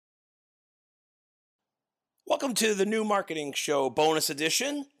Welcome to the New Marketing Show bonus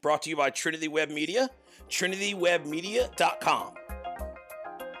edition, brought to you by Trinity Web Media, trinitywebmedia.com.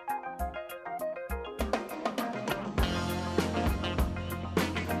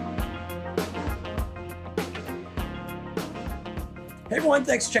 Hey everyone,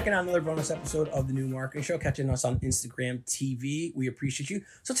 thanks for checking out another bonus episode of the New Marketing Show, catching us on Instagram TV. We appreciate you.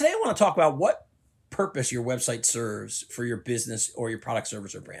 So today I want to talk about what purpose your website serves for your business or your product,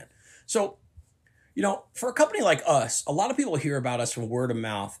 service, or brand. So, for a company like us, a lot of people hear about us from word of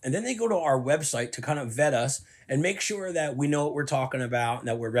mouth, and then they go to our website to kind of vet us and make sure that we know what we're talking about and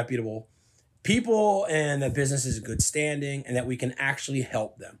that we're reputable people and that business is in good standing and that we can actually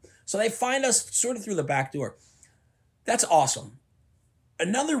help them. So they find us sort of through the back door. That's awesome.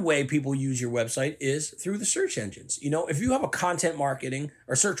 Another way people use your website is through the search engines. If you have a content marketing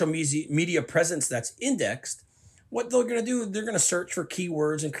or social media presence that's indexed, what they're going to do, they're going to search for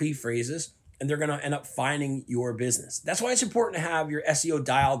keywords and key phrases, and they're going to end up finding your business. That's why it's important to have your SEO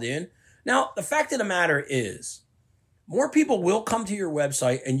dialed in. Now, the fact of the matter is, more people will come to your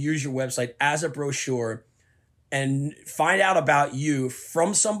website and use your website as a brochure and find out about you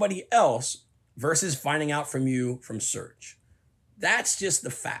from somebody else versus finding out from you from search. That's just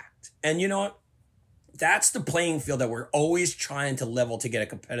the fact. And you know what? That's the playing field that we're always trying to level to get a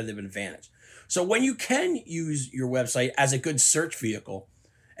competitive advantage. So when you can use your website as a good search vehicle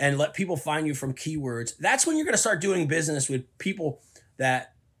and let people find you from keywords, that's when you're going to start doing business with people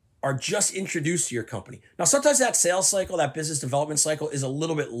that are just introduced to your company. Now, sometimes that sales cycle, that business development cycle is a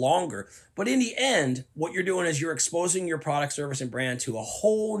little bit longer, but in the end, what you're doing is you're exposing your product, service, and brand to a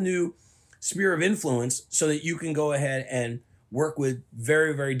whole new sphere of influence so that you can go ahead and work with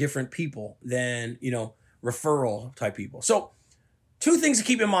very, very different people than, referral type people. So 2 things to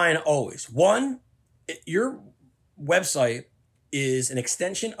keep in mind always. 1, your website is an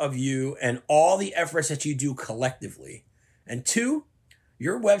extension of you and all the efforts that you do collectively. And 2,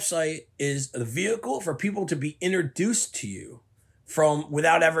 your website is the vehicle for people to be introduced to you from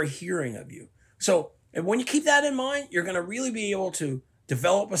without ever hearing of you. So, and when you keep that in mind, you're going to really be able to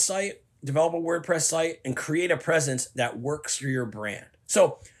develop a WordPress site, and create a presence that works for your brand.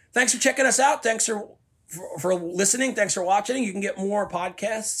 So thanks for checking us out. Thanks for listening. Thanks for watching. You can get more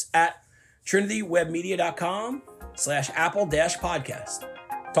podcasts at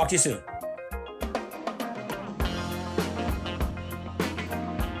trinitywebmedia.com/Apple-podcast. Talk to you soon.